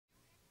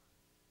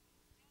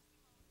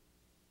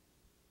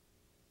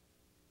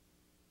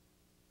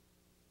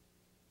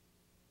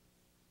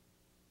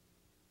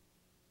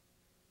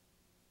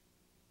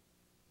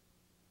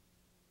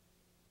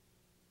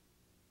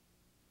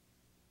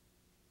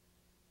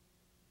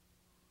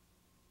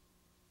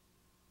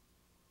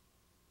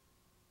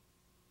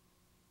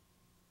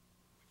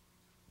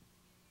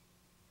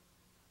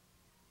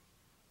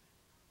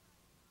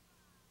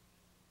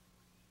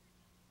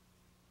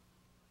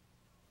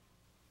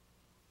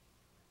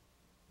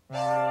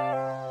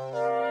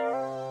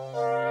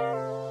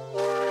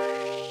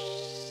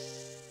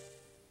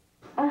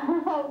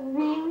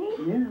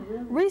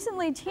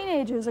Recently,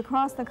 teenagers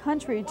across the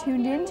country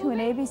tuned into an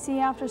ABC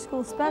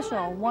after-school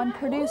special, one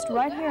produced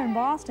right here in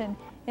Boston,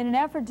 in an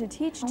effort to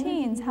teach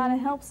teens how to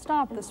help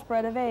stop the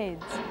spread of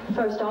AIDS.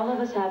 First, all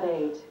of us have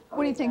AIDS.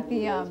 What do you think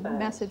the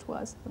message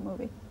was, the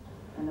movie?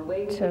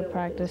 To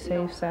practice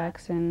safe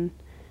sex and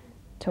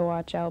to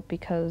watch out,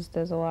 because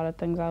there's a lot of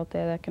things out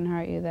there that can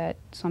hurt you that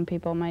some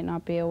people might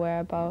not be aware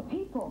about. Do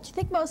you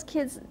think most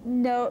kids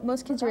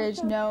your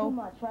age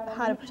know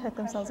how to protect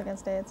themselves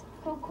against AIDS?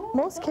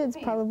 Most kids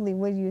probably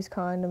would use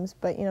condoms,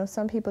 but you know,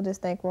 some people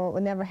just think, well, it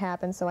would never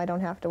happen, so I don't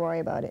have to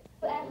worry about it.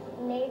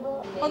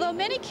 Although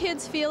many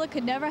kids feel it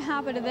could never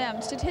happen to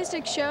them,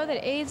 statistics show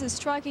that AIDS is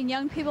striking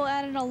young people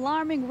at an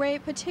alarming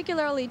rate,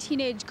 particularly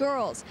teenage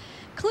girls.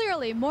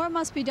 Clearly, more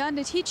must be done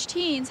to teach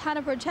teens how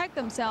to protect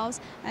themselves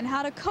and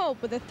how to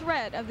cope with the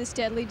threat of this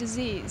deadly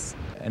disease.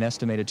 An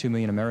estimated 2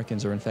 million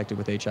Americans are infected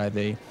with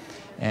HIV,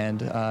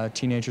 and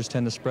teenagers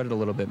tend to spread it a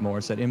little bit more.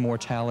 It's that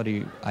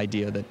immortality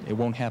idea that it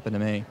won't happen to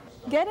me.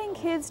 Getting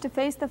kids to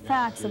face the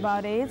facts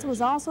about AIDS was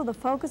also the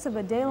focus of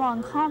a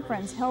day-long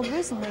conference held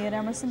recently at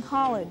Emerson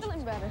College.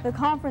 The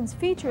conference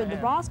featured the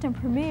Boston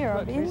premiere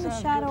of In the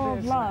Shadow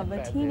of Love,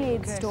 a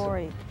teenage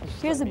story.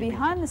 Here's a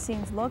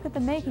behind-the-scenes look at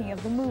the making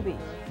of the movie.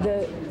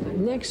 The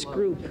next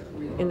group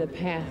in the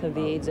path of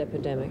the AIDS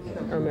epidemic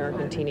are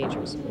American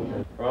teenagers.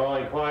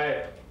 Rolling,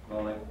 quiet.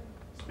 Rolling.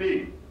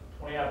 Speed.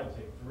 20 out, we'll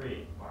take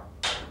 3.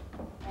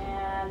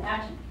 And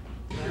action.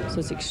 So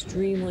it's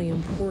extremely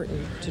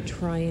important to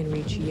try and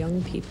reach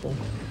young people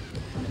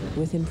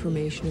with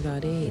information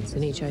about AIDS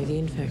and HIV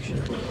infection.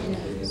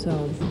 So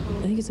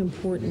I think it's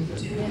important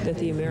that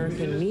the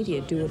American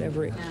media do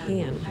whatever it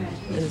can,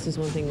 and this is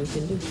one thing we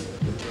can do.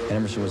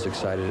 Emerson was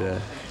excited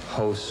to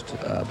host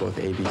both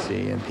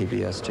ABC and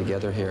PBS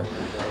together here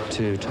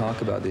to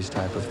talk about these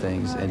type of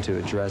things and to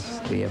address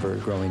the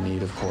ever-growing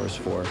need, of course,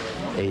 for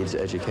AIDS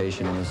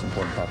education in this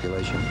important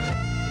population.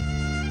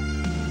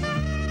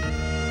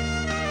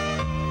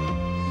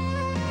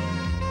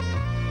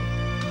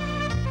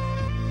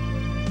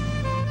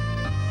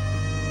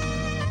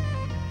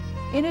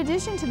 In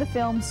addition to the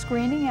film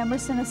screening,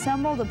 Emerson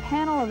assembled a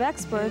panel of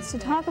experts to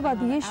talk about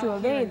the issue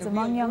of AIDS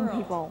among young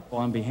people.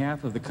 Well, on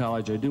behalf of the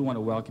college, I do want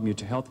to welcome you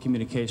to Health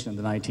Communication in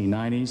the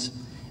 1990s,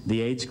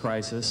 the AIDS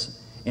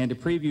crisis, and to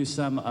preview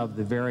some of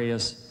the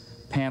various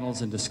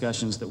panels and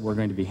discussions that we're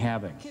going to be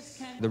having.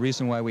 The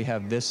reason why we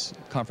have this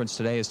conference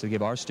today is to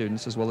give our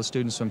students, as well as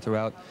students from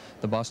throughout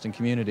the Boston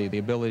community, the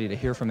ability to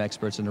hear from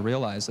experts and to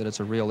realize that it's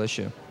a real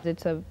issue.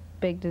 It's a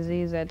big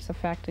disease that's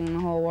affecting the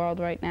whole world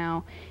right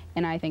now,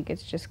 and I think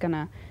it's just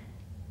gonna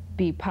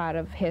be part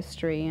of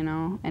history, you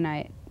know,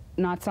 and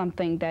not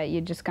something that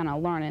you're just gonna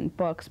learn in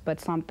books, but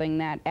something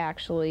that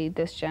actually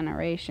this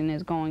generation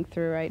is going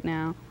through right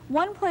now.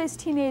 One place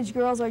teenage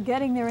girls are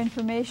getting their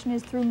information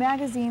is through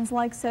magazines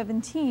like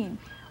 17.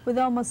 With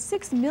almost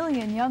 6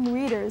 million young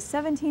readers,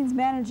 17's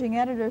managing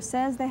editor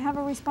says they have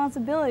a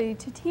responsibility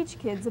to teach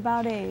kids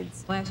about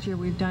AIDS. Last year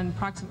we've done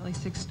approximately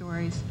 6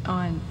 stories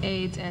on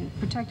AIDS and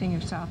protecting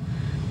yourself.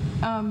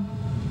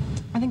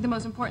 I think the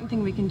most important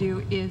thing we can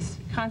do is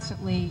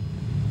constantly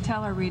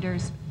tell our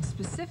readers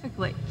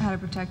specifically how to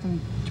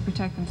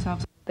protect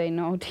themselves. They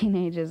know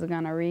teenagers are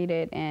going to read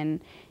it,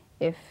 and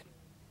if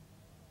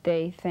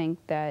they think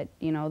that,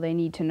 you know, they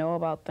need to know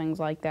about things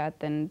like that,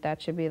 then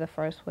that should be the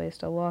first place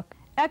to look.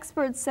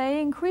 Experts say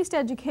increased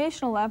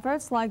educational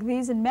efforts like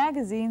these in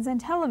magazines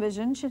and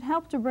television should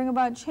help to bring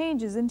about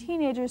changes in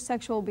teenagers'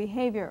 sexual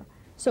behavior.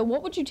 So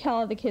what would you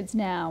tell the kids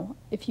now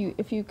if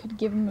you could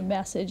give them a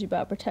message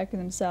about protecting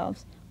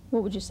themselves?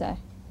 What would you say?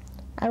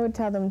 I would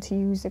tell them to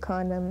use a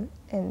condom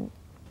and,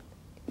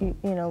 you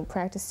know,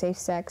 practice safe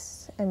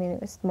sex. I mean,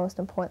 it's the most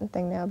important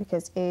thing now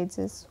because AIDS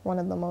is one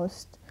of the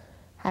most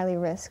highly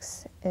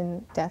risks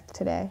in death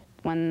today.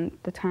 When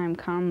the time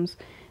comes,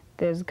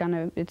 it's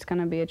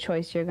gonna be a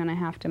choice you're gonna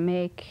have to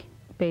make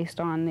based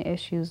on the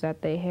issues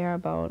that they hear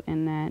about,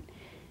 and that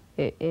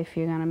if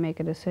you're gonna make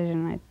a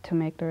decision, to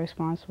make the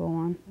responsible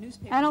one.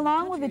 And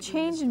along with a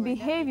change in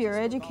behavior,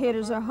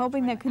 educators are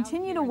hoping that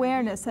continued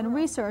awareness and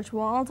research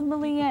will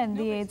ultimately end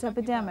the AIDS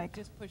epidemic.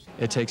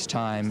 It takes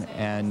time,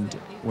 and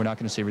we're not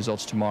going to see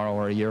results tomorrow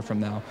or a year from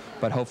now,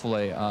 but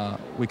hopefully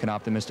we can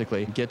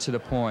optimistically get to the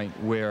point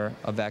where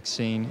a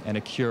vaccine and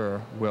a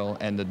cure will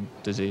end the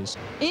disease.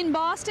 In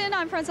Boston,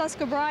 I'm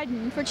Francesca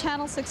Bryden for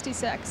Channel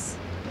 66.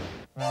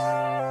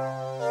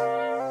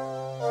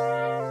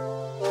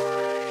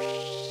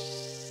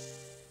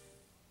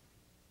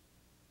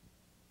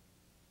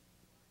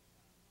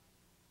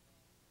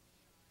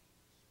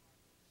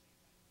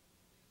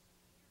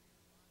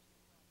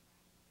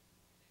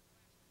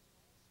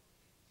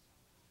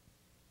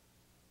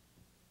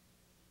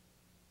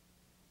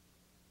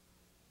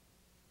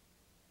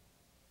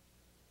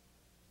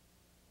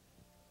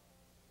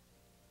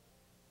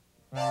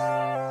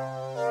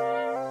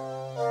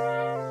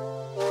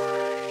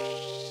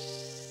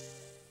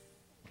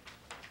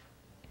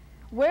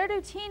 Where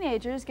do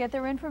teenagers get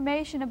their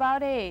information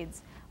about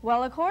AIDS?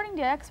 Well, according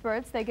to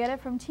experts, they get it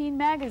from teen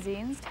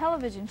magazines,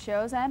 television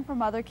shows, and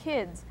from other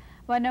kids.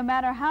 But no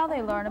matter how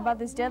they learn about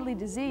this deadly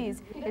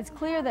disease, it's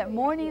clear that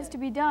more needs to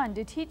be done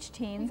to teach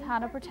teens how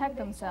to protect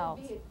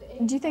themselves.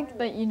 Do you think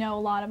that you know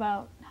a lot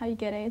about how you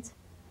get AIDS?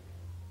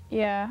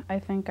 Yeah, I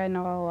think I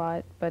know a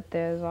lot, but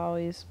there's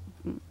always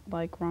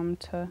like room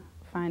to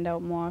find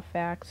out more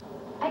facts.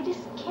 I just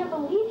can't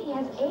believe he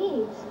has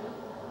AIDS.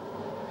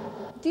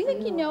 Do you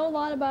think you know a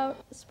lot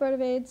about the spread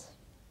of AIDS?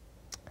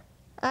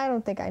 I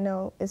don't think I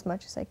know as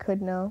much as I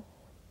could know,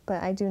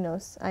 but I do know,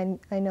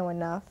 I know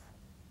enough,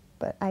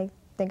 but I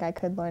think I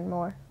could learn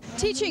more.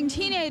 Teaching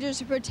teenagers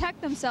to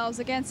protect themselves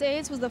against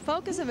AIDS was the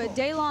focus of a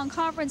day-long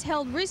conference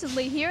held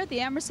recently here at the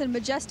Emerson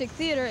Majestic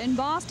Theater in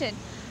Boston.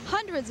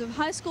 Hundreds of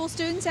high school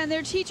students and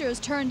their teachers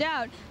turned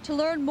out to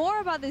learn more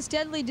about this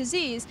deadly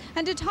disease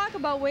and to talk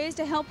about ways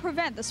to help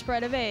prevent the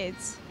spread of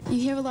AIDS. You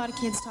hear a lot of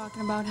kids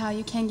talking about how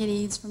you can get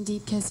AIDS from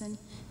deep kissing,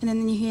 and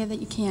then you hear that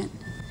you can't.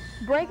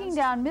 Breaking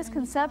down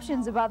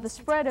misconceptions about the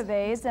spread of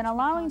AIDS and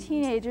allowing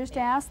teenagers to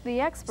ask the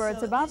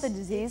experts about the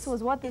disease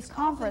was what this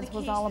conference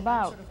was all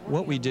about.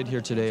 What we did here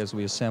today is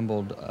we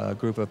assembled a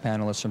group of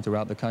panelists from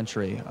throughout the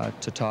country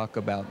to talk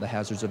about the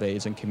hazards of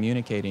AIDS and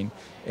communicating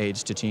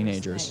AIDS to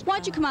teenagers.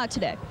 Why'd you come out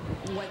today?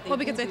 Well,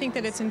 because I think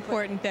that it's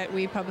important that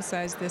we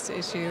publicize this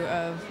issue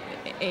of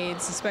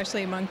AIDS,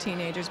 especially among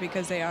teenagers,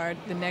 because they are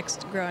the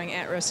next growing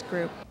at-risk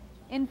group.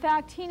 In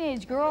fact,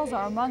 teenage girls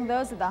are among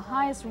those at the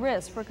highest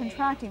risk for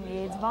contracting the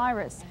AIDS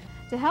virus.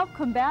 To help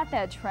combat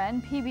that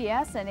trend,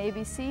 PBS and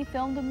ABC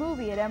filmed a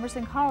movie at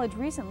Emerson College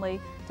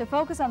recently to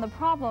focus on the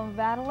problem of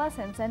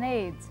adolescence and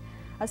AIDS.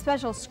 A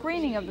special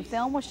screening of the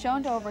film was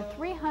shown to over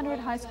 300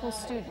 high school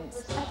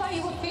students. I thought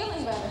you were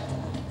feeling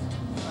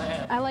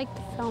better. I liked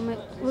the film. It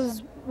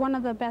was one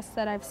of the best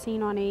that I've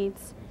seen on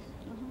AIDS.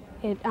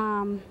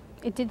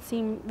 It did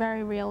seem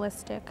very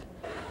realistic.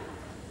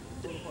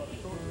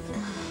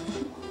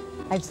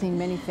 I've seen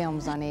many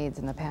films on AIDS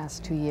in the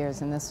past 2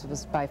 years, and this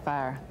was by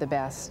far the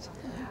best,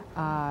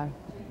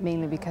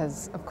 mainly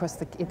because, of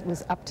course, it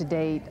was up to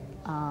date.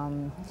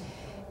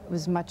 It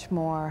was much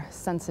more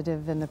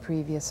sensitive than the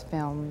previous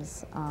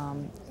films.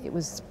 It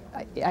was,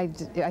 I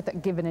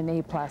give it an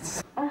A+.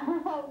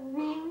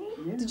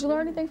 Really? Did you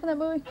learn anything from that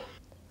movie?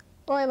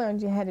 Well, I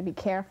learned you had to be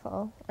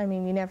careful. I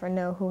mean, you never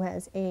know who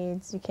has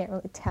AIDS. You can't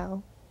really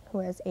tell who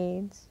has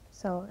AIDS.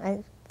 So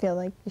I feel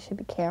like you should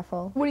be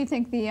careful. What do you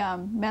think the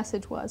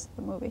message was of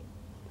the movie?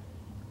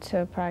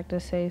 To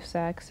practice safe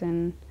sex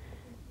and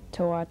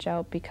to watch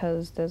out,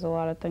 because there's a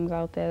lot of things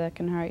out there that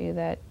can hurt you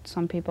that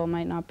some people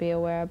might not be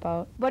aware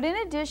about. But in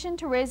addition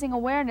to raising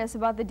awareness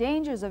about the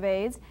dangers of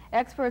AIDS,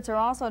 experts are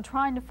also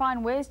trying to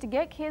find ways to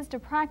get kids to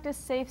practice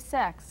safe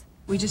sex.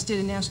 We just did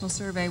a national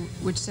survey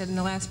which said in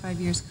the last 5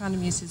 years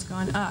condom use has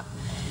gone up,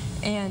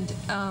 and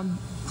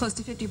close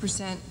to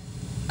 50%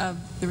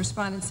 of the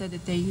respondents said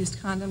that they used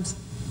condoms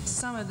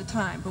some of the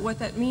time. But what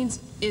that means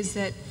is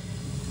that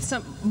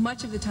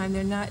much of the time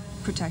they're not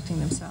protecting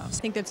themselves.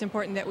 I think that's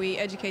important that we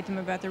educate them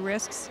about the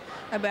risks,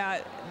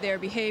 about their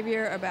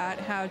behavior, about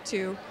how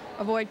to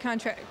avoid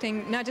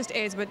contracting not just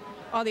AIDS but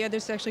all the other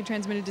sexually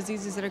transmitted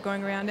diseases that are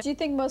going around. Do you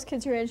think most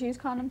kids your age use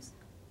condoms?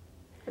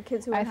 For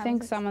kids who are I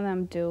think some of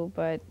them do,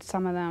 but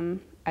some of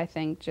them, I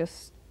think,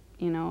 just,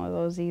 you know, are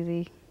those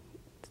easy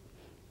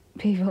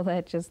people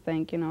that just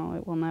think, you know,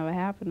 it will never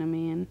happen to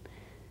me, and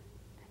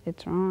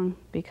it's wrong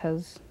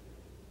because,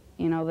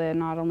 you know, they're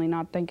not only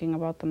not thinking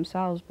about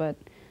themselves, but,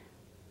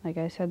 like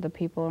I said, the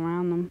people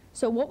around them.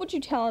 So what would you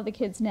tell the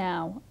kids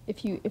now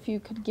if you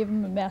could give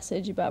them a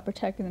message about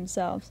protecting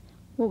themselves?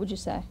 What would you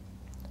say?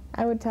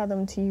 I would tell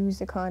them to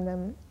use a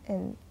condom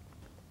and,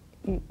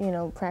 you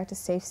know, practice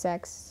safe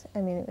sex.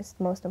 I mean, it's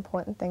the most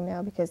important thing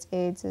now because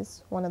AIDS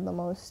is one of the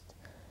most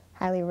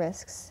highly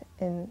risks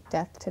in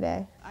death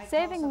today.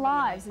 Saving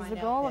lives is the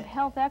goal of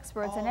health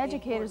experts and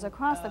educators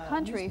across the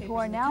country who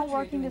are now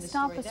working to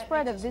stop the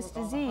spread of this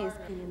disease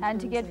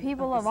and to get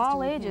people of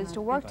all ages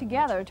to work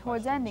together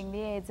towards ending the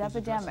AIDS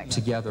epidemic.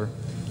 Together,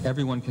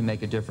 everyone can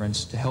make a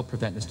difference to help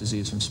prevent this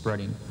disease from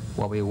spreading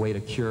while we await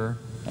a cure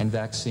and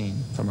vaccine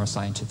from our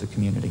scientific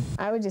community.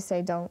 I would just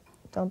say don't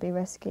be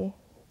risky.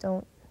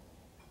 Don't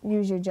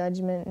use your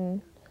judgment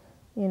and,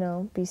 you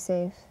know, be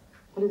safe.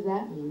 What does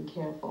that mean,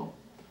 careful?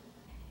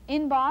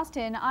 In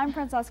Boston, I'm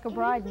Francesca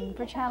Bryden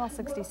for Channel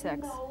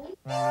 66.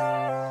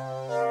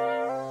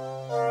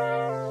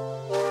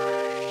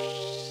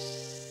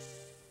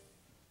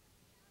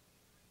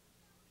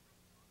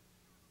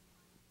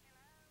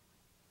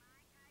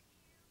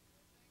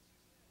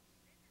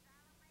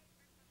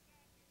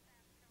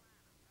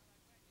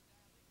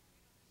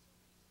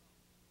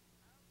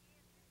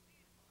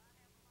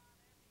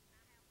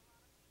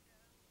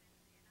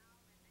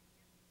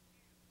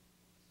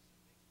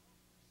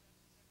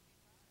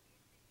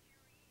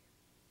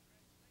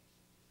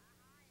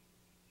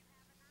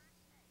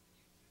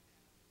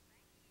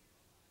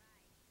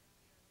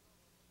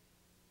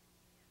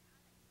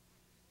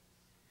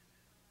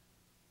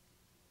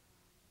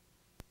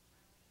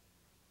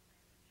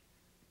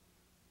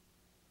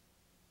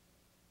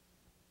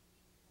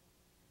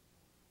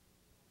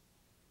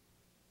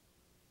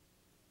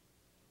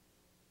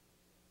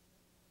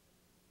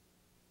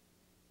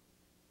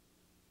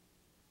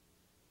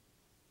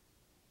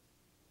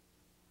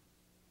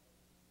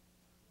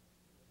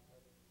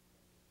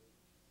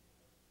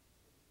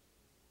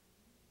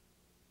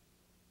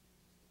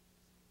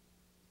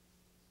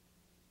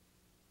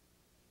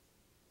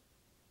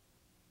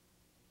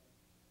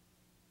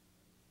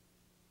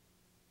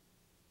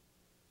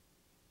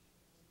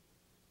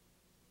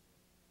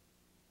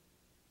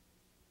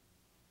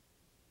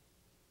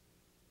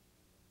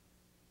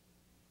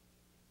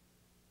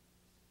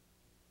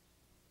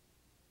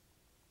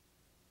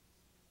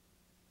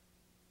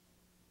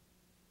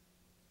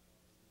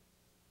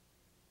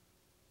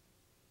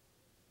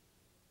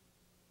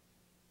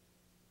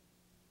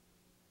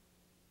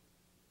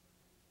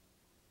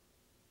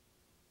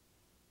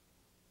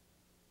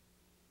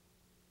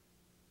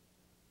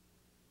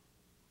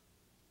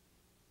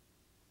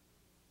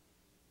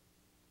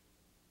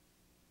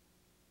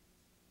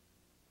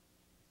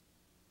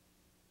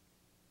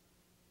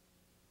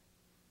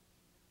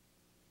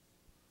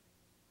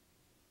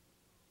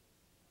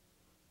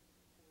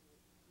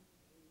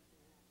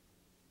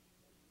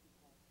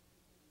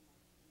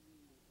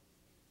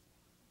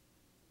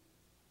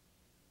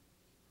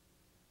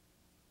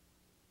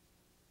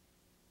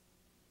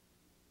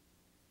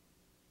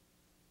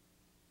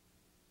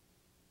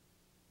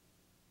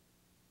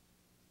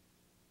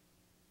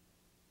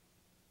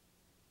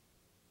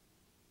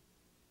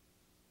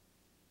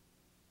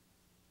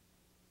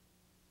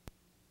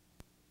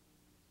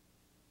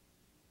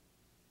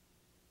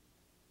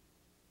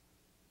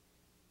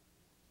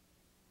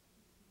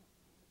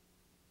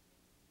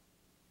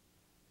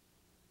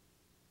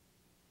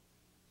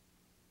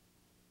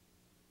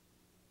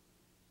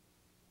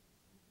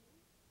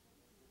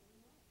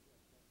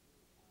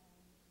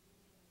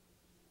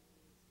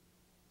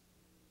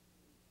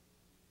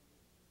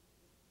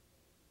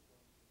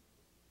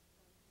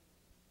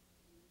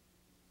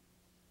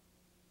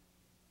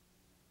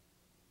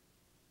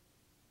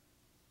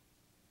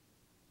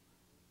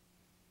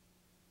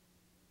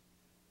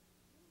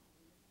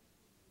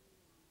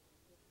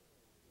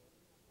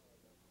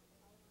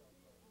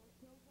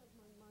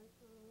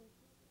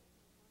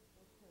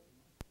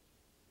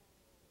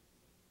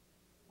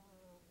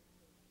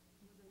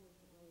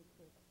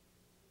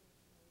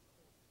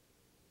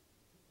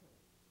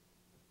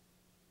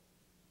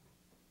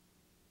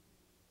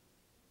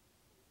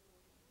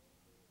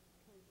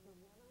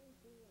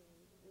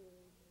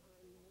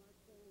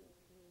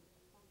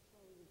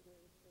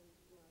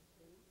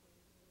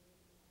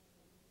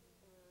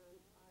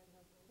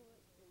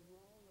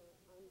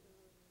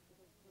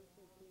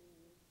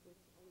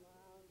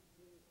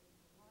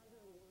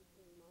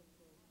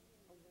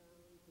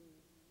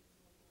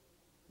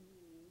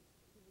 knees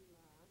to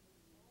relax.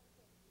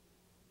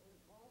 And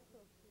it also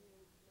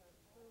creates that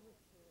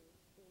curvature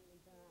in the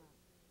back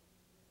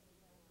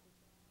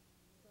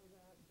so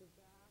that the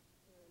back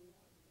can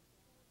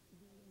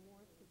be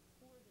more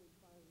supported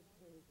by the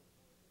table.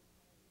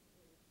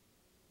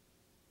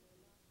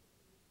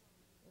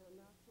 And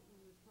that's what we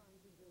were trying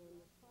to do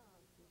in the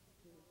class, is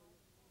to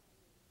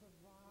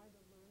provide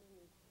a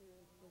learning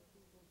experience for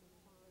people to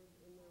find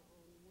in their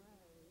own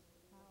way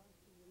how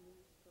to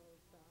release those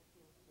back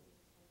muscles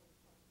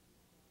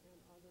and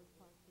other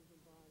parts of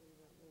the body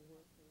that were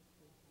working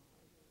too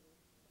hard.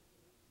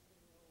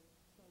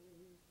 So we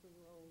use the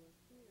roller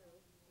here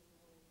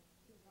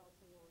to help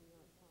along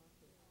that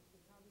process. So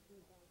how does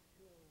your back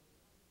feel?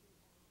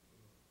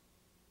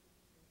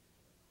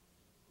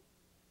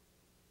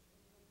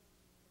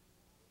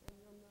 And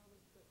you'll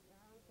notice that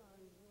as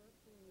I'm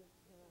working this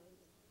head,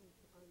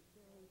 I'm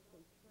feeling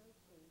some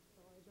tension,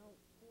 so I don't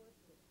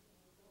force it.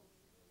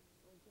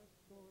 I'm just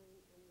going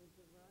in the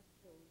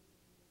direction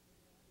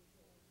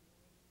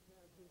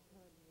that his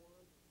head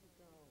wants to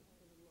go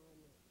for the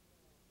moment.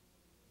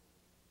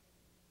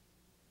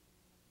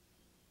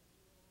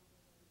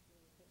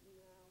 But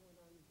now what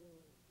I'm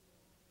doing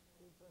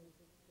is I'm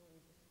just going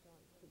to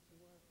start to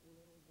work a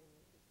little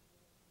bit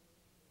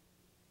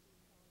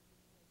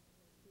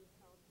to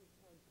help his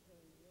head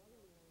turn the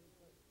other way,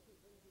 but to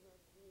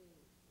indirect me.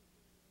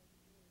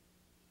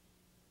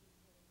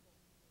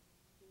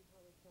 See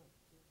how it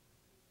helps you.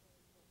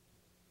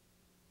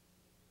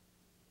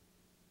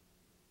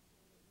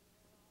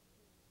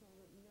 So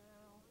that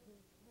now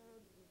his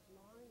head is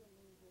lying a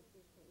little bit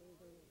differently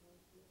than it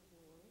was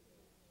before,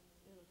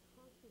 in a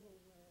comfortable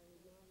way,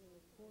 not in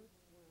a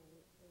forced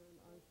way, and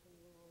I can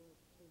roll it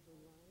to the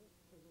right,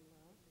 to the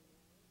left.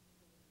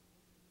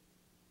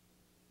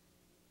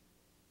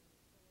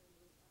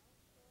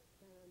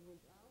 And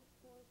without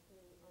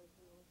forcing, I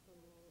can also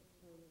roll it,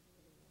 turn it to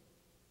the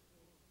right.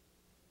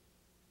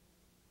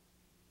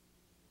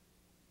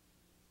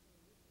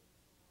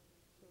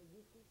 So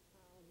this is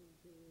how we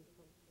do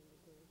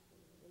functionalization.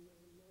 And there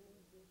are many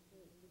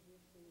different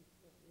positions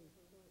that we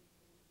put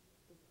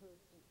the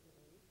person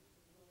in.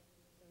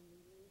 And we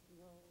use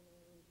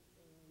rollers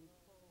and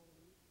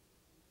palms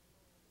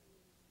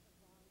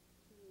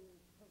to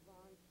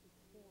provide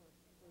support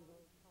for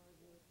those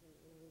hard-working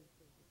areas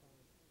of the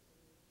body.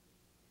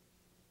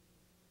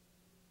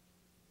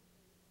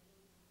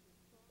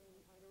 And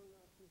I don't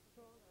know if you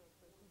saw that,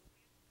 but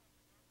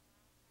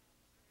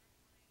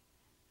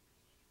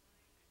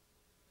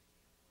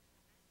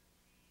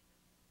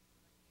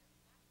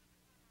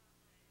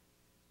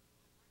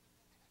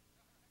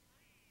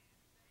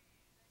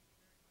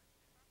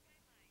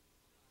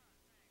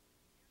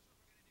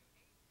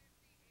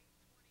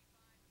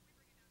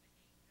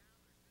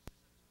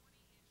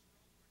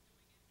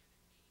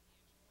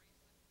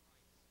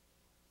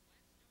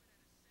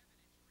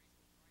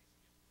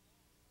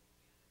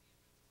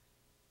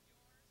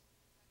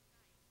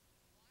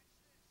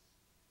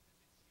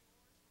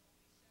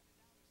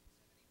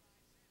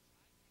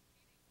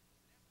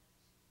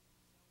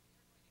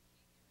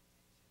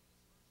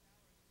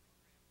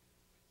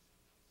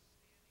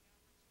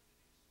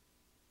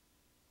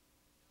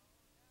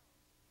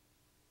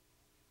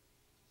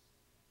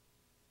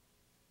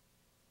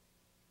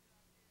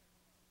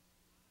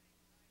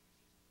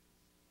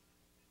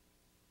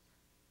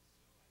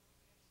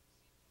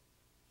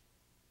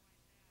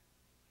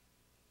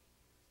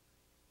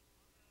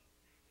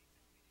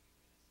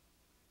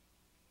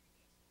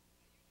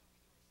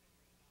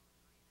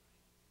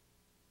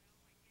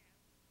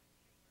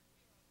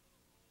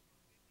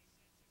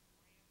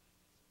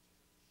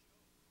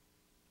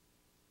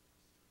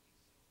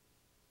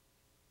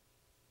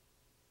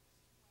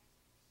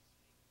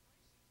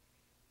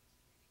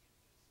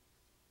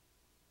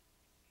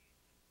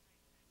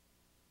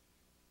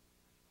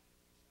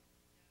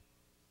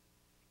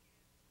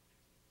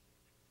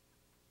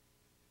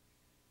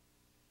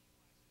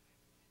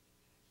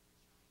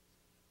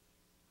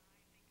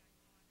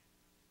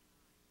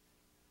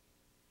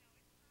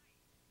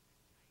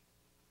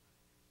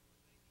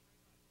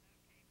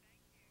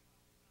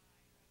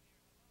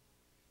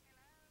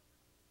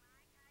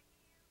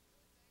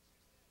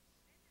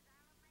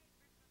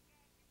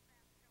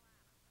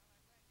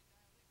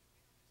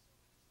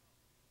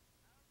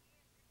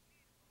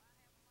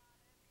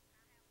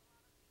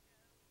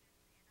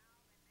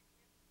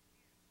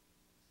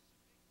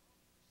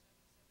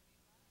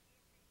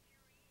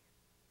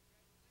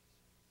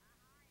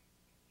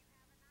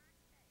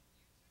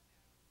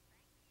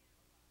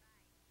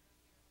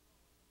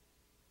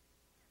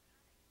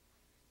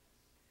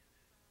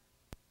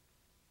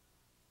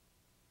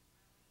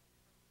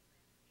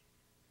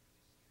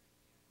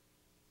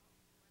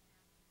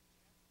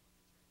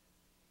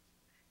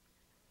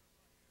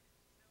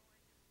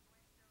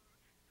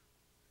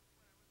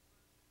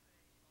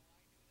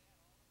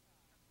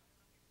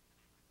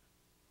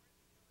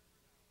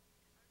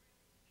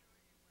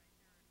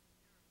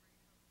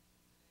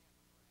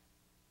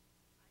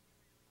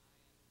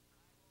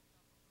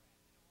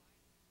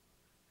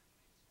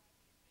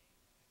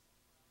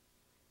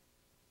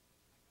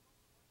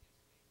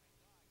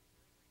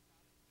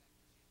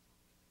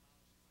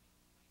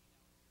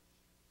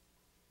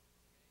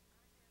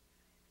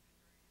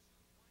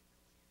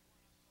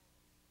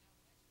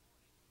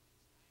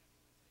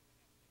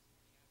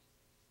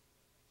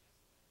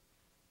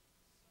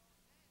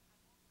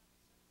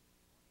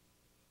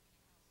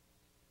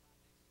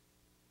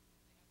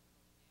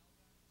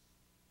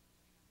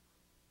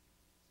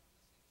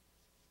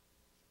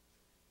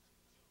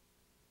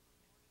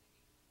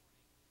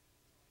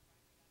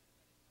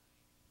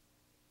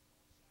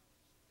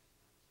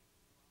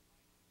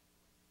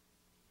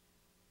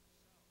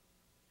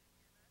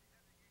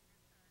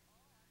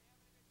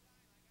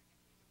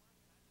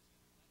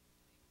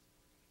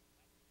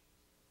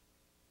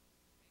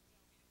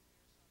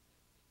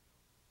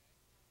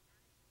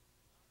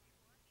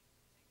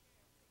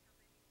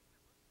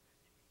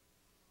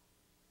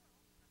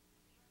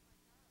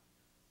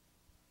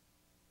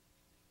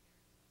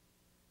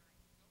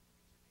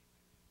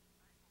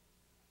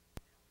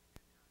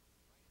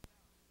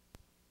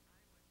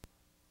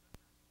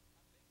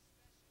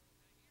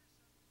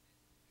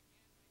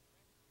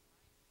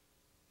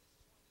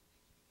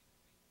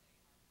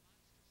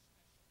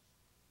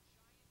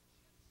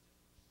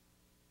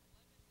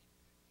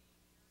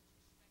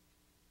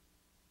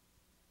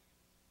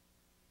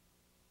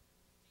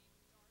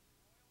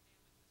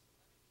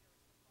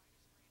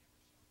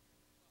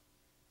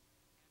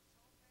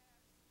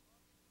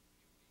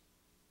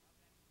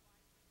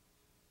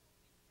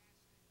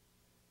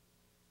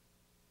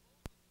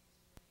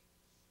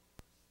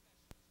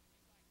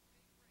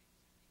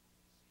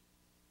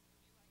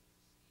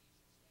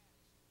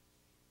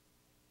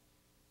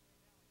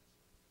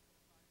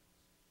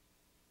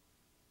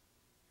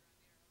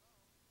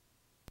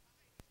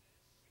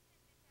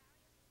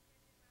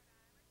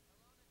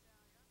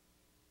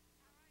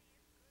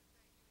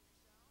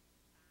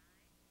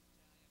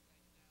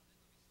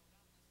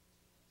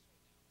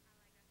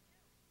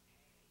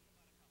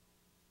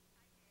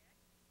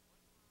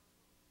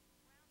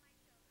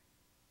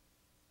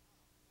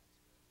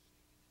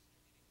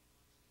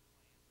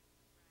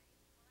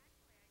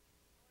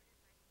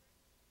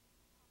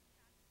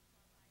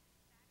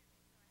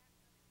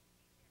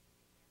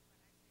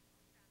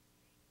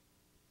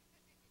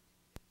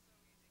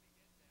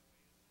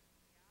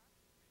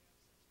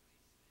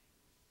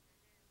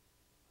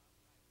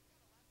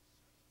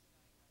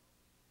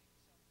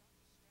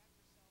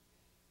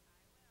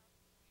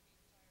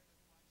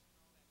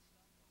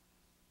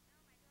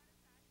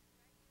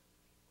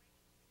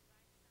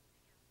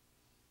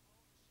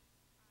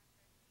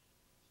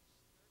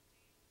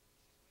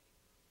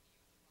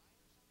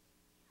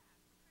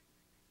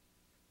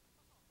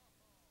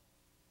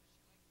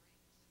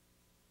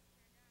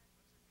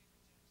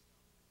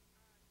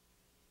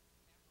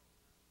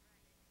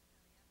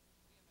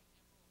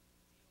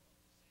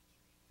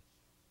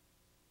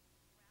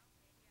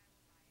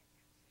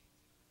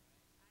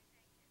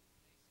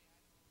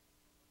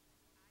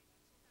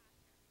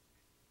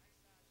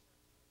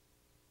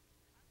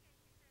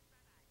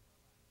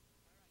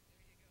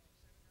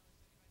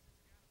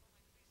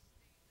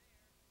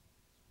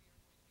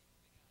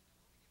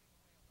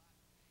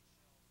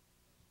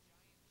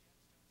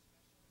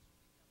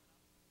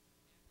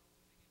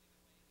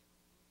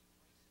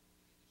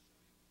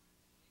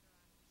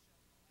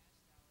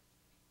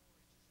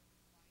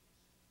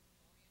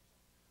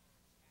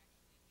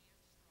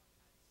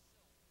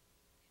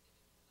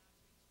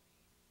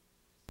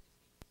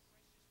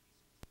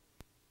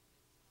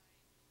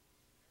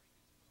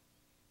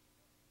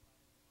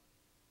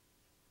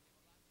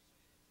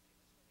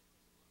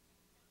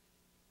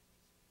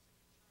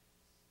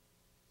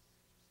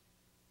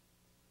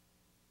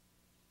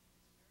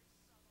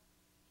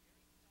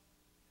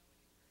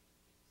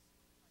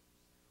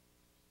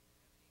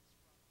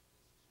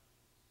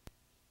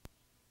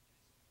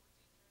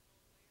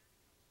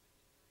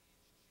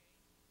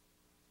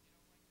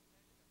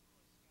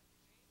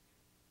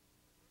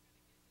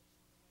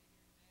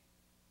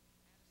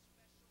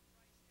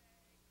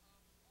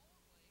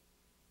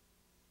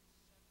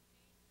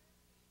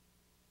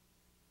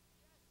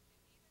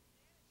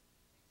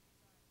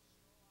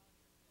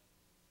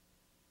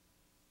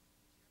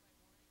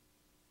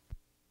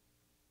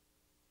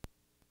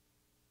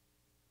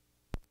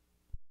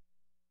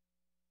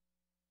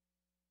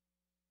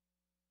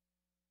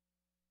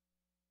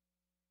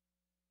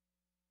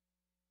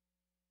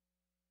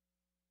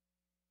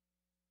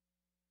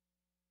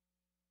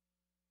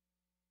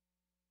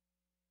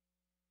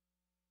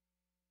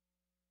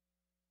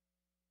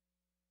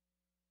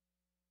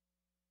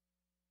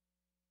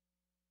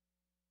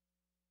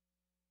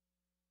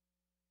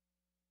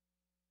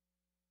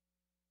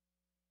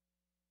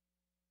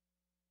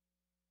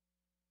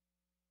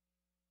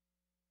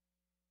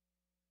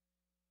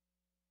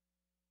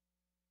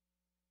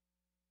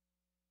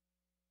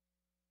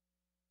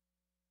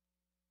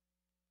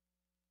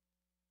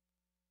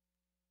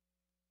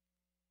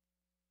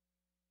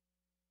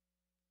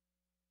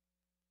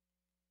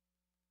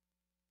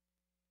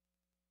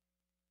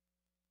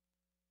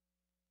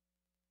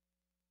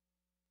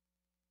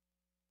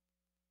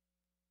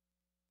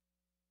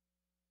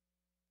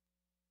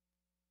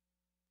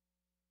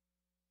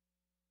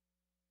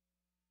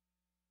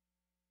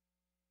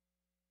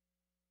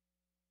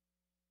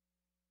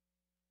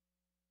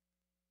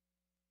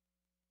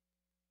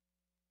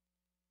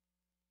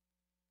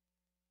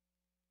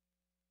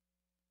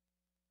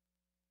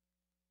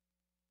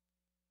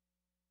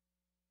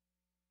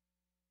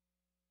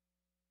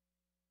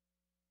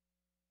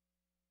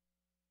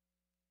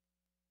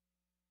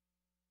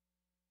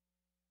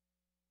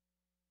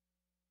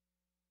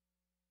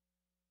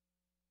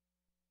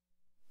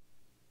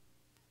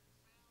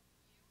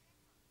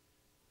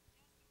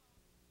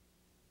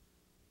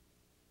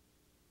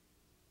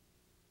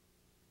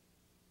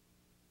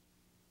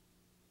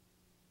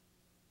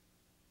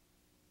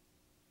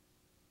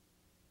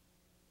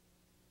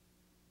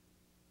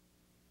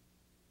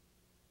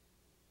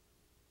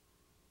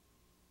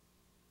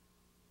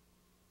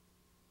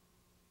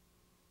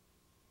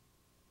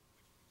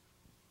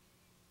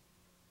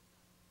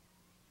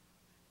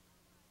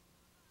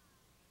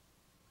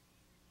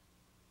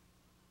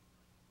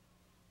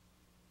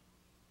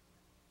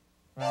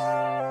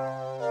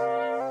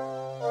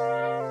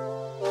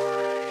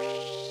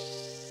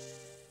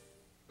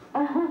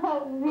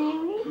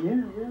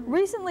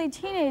Recently,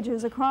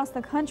 teenagers across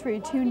the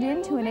country tuned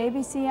in to an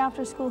ABC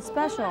after-school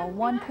special,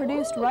 one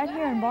produced right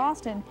here in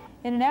Boston,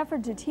 in an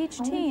effort to teach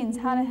teens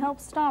how to help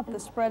stop the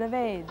spread of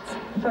AIDS.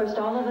 First,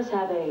 all of us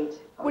have AIDS.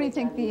 What do you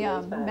think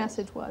the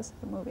message was,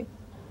 the movie?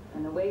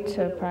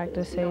 To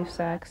practice safe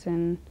sex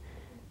and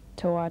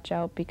to watch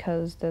out,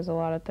 because there's a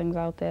lot of things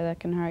out there that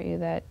can hurt you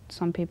that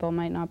some people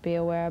might not be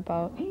aware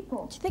about. Do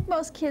you think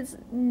most kids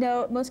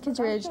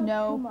your age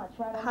know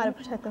how to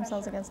protect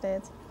themselves against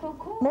AIDS?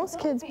 Most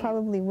kids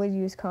probably would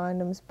use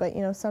condoms, but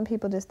you know, some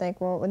people just think,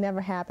 well, it would never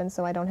happen,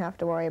 so I don't have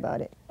to worry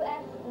about it.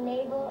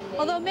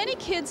 Although many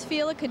kids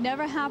feel it could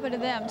never happen to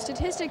them,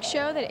 statistics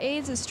show that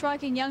AIDS is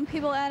striking young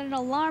people at an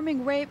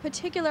alarming rate,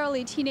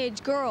 particularly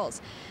teenage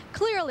girls.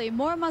 Clearly,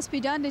 more must be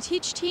done to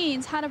teach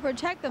teens how to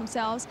protect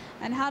themselves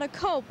and how to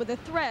cope with the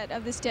threat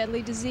of this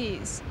deadly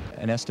disease.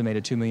 An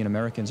estimated 2 million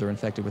Americans are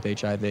infected with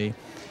HIV,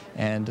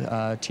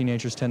 and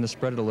teenagers tend to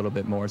spread it a little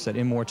bit more. It's that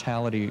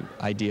immortality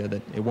idea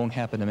that it won't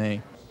happen to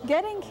me.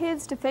 Getting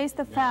kids to face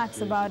the facts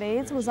about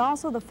AIDS was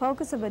also the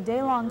focus of a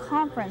day-long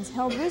conference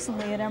held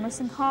recently at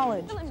Emerson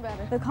College.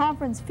 The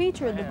conference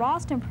featured the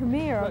Boston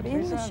premiere of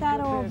In the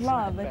Shadow of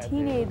Love, a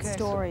teenage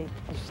story.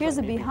 Here's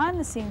a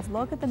behind-the-scenes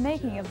look at the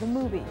making of the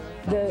movie.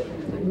 The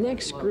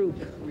next group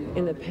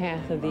in the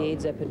path of the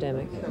AIDS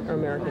epidemic are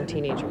American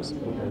teenagers.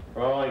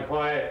 Rolling,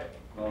 quiet.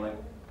 Rolling.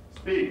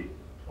 Speed.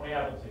 20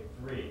 out of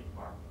 3.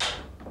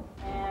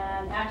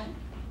 And action.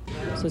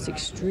 So it's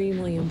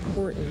extremely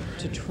important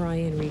to try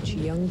and reach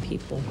young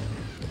people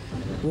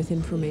with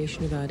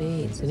information about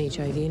AIDS and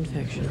HIV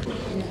infection.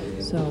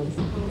 So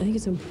I think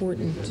it's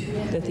important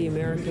that the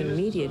American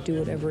media do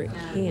whatever it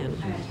can,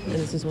 and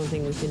this is one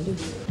thing we can do.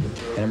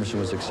 Emerson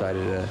was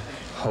excited to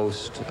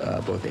host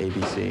both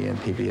ABC and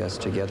PBS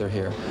together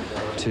here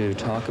to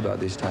talk about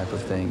these type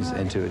of things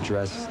and to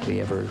address the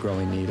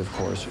ever-growing need, of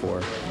course,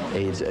 for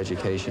AIDS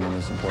education in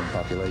this important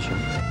population.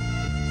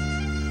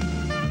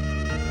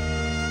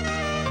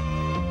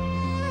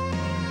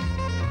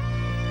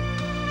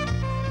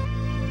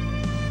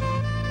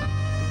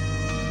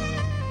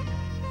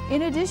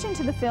 In addition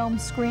to the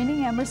film's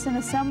screening, Emerson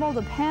assembled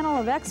a panel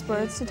of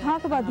experts to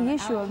talk about the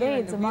issue of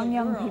AIDS among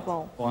young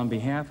people. Well, on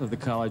behalf of the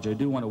college, I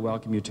do want to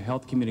welcome you to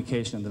Health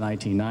Communication in the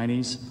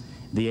 1990s,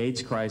 the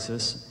AIDS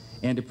crisis,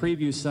 and to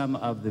preview some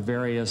of the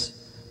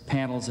various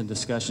panels and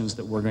discussions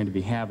that we're going to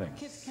be having.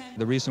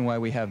 The reason why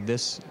we have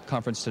this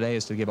conference today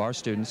is to give our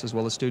students, as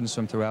well as students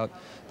from throughout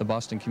the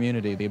Boston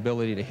community, the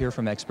ability to hear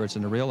from experts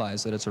and to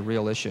realize that it's a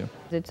real issue.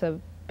 It's a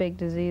big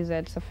disease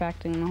that's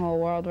affecting the whole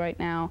world right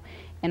now,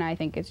 and I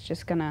think it's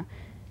just gonna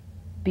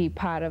be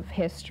part of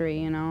history,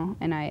 you know,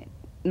 and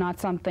not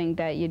something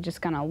that you're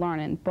just gonna learn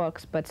in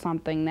books, but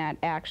something that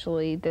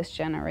actually this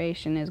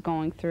generation is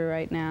going through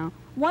right now.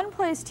 One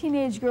place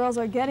teenage girls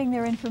are getting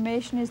their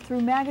information is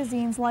through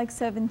magazines like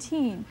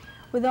 17.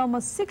 With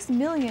almost 6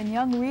 million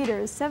young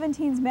readers,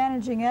 17's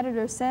managing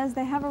editor says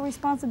they have a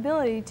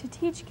responsibility to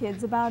teach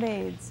kids about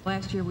AIDS.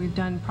 Last year we've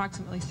done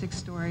approximately 6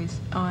 stories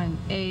on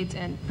AIDS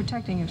and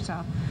protecting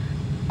yourself.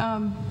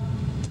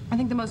 I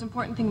think the most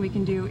important thing we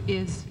can do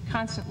is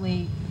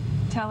constantly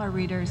tell our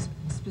readers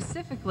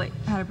specifically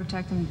how to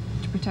protect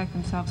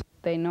themselves.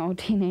 They know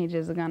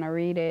teenagers are going to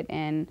read it,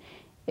 and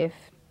if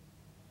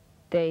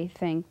they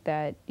think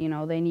that, you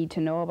know, they need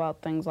to know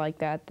about things like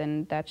that,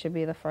 then that should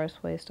be the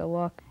first place to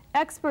look.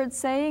 Experts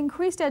say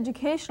increased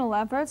educational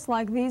efforts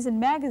like these in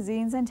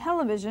magazines and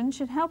television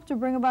should help to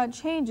bring about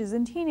changes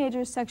in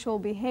teenagers' sexual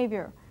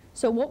behavior.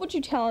 So what would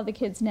you tell the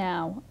kids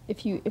now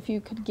if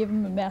you could give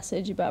them a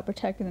message about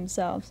protecting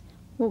themselves?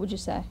 What would you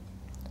say?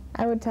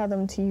 I would tell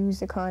them to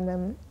use a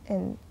condom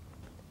and,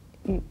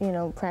 you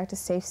know, practice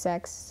safe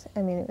sex.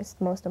 I mean, it's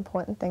the most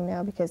important thing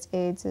now because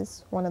AIDS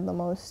is one of the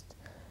most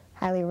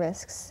highly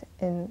risks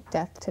in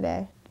death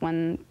today.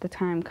 When the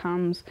time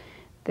comes,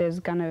 it's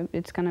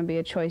gonna be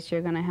a choice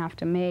you're gonna have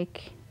to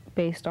make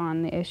based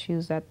on the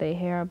issues that they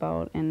hear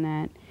about, and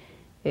that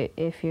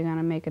if you're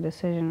gonna make a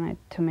decision,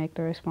 to make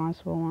the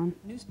responsible one.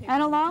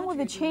 And along with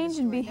the change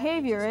in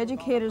behavior,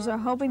 educators are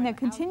hoping that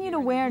continued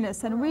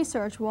awareness and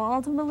research will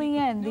ultimately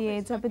end the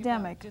AIDS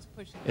epidemic.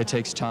 It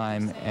takes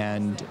time,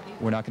 and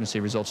we're not going to see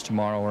results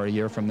tomorrow or a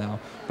year from now,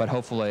 but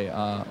hopefully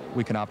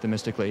we can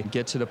optimistically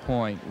get to the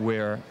point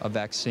where a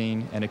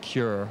vaccine and a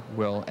cure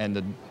will end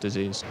the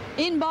disease.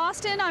 In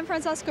Boston, I'm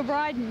Francesca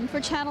Bryden for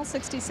Channel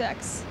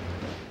 66.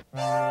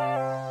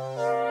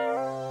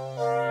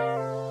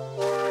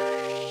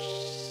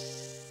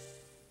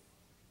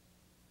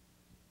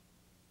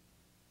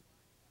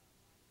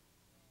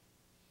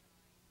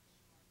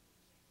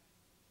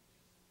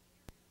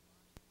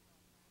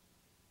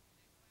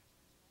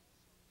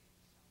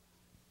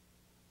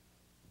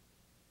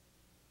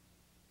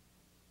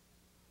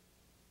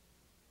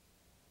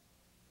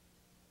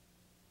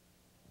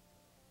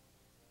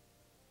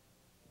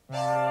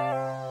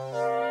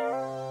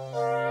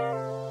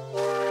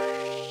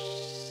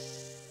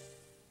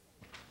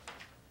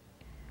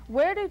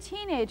 Where do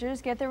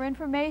teenagers get their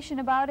information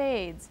about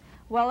AIDS?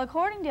 Well,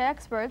 according to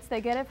experts, they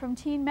get it from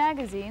teen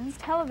magazines,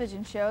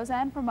 television shows,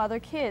 and from other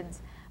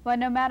kids. But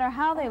no matter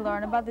how they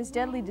learn about this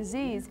deadly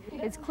disease,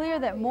 it's clear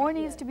that more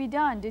needs to be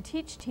done to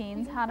teach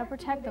teens how to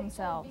protect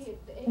themselves.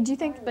 Do you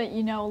think that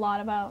you know a lot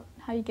about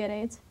how you get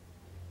AIDS?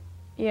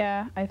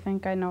 Yeah, I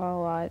think I know a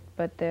lot,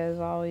 but there's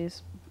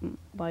always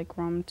like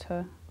room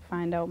to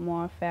find out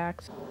more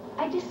facts.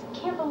 I just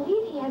can't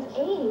believe he has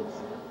AIDS.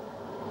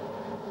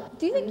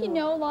 Do you think you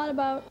know a lot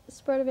about the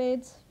spread of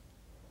AIDS?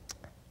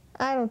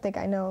 I don't think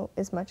I know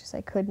as much as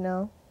I could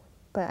know,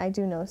 but I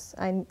do know,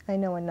 I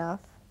know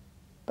enough,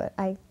 but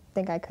I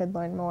think I could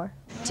learn more.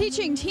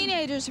 Teaching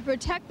teenagers to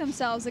protect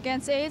themselves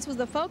against AIDS was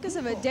the focus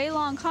of a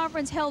day-long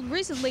conference held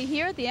recently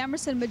here at the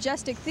Emerson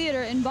Majestic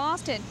Theater in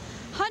Boston.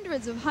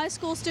 Hundreds of high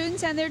school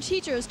students and their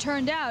teachers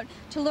turned out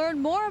to learn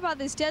more about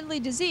this deadly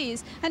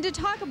disease and to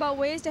talk about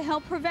ways to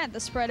help prevent the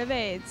spread of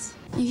AIDS.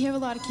 You hear a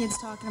lot of kids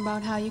talking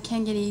about how you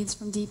can get AIDS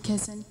from deep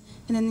kissing,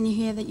 and then you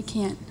hear that you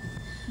can't.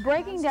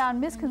 Breaking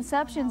down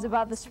misconceptions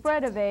about the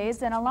spread of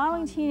AIDS and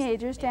allowing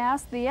teenagers to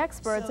ask the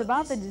experts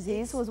about the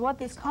disease was what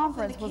this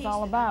conference was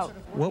all about.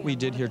 What we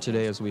did here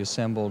today is we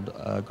assembled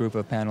a group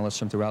of panelists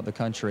from throughout the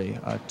country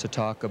to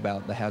talk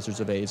about the hazards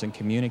of AIDS and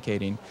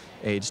communicating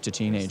AIDS to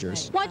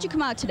teenagers. Why'd you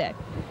come out today?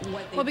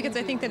 Well, because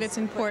I think that it's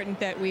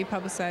important that we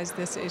publicize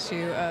this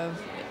issue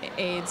of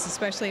AIDS,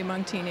 especially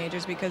among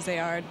teenagers, because they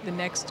are the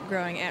next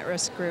growing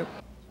at-risk group.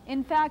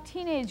 In fact,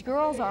 teenage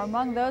girls are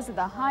among those at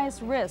the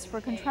highest risk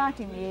for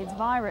contracting the AIDS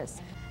virus.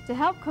 To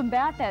help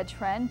combat that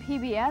trend,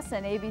 PBS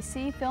and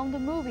ABC filmed a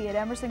movie at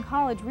Emerson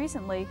College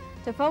recently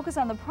to focus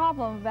on the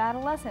problem of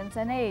adolescence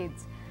and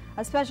AIDS.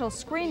 A special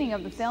screening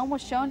of the film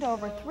was shown to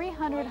over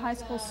 300 high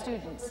school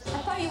students. I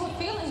thought you were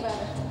feeling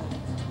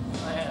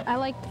better. I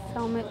liked the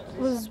film. It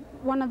was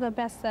one of the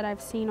best that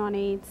I've seen on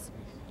AIDS.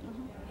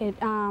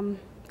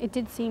 It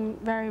did seem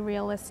very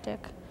realistic.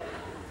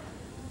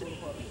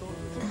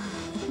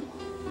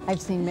 I've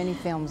seen many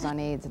films on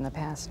AIDS in the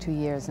past 2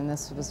 years, and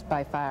this was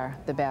by far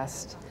the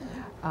best,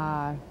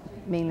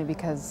 mainly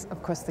because,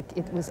 of course,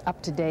 it was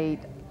up to date.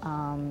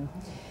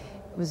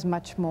 It was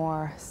much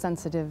more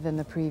sensitive than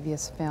the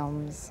previous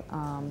films.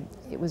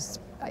 It was,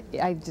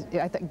 I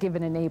give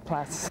it an A+.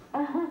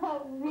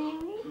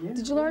 Really?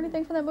 Did you learn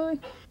anything from that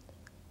movie?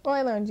 Well,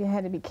 I learned you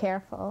had to be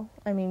careful.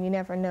 I mean, you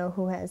never know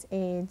who has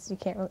AIDS. You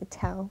can't really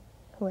tell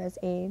who has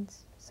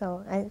AIDS.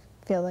 So I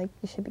feel like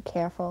you should be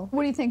careful.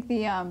 What do you think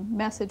the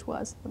message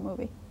was of the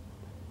movie?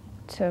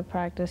 To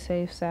practice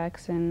safe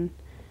sex and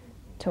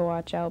to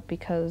watch out,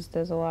 because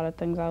there's a lot of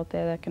things out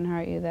there that can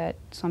hurt you that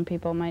some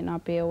people might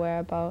not be aware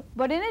about.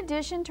 But in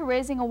addition to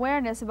raising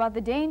awareness about the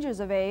dangers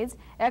of AIDS,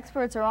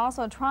 experts are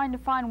also trying to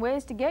find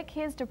ways to get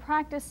kids to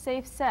practice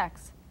safe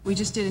sex. We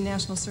just did a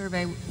national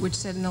survey which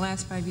said in the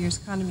last 5 years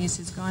condom use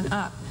has gone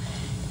up,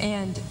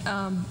 and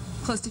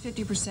close to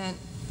 50%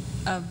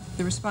 of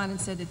the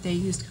respondents said that they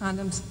used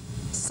condoms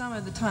some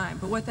of the time.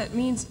 But what that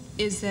means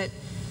is that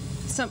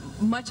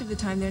much of the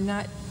time they're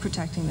not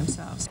protecting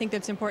themselves. I think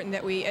that's important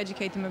that we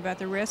educate them about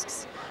the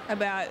risks,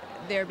 about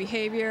their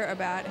behavior,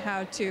 about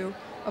how to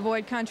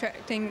avoid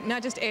contracting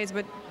not just AIDS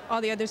but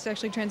all the other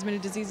sexually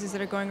transmitted diseases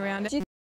that are going around.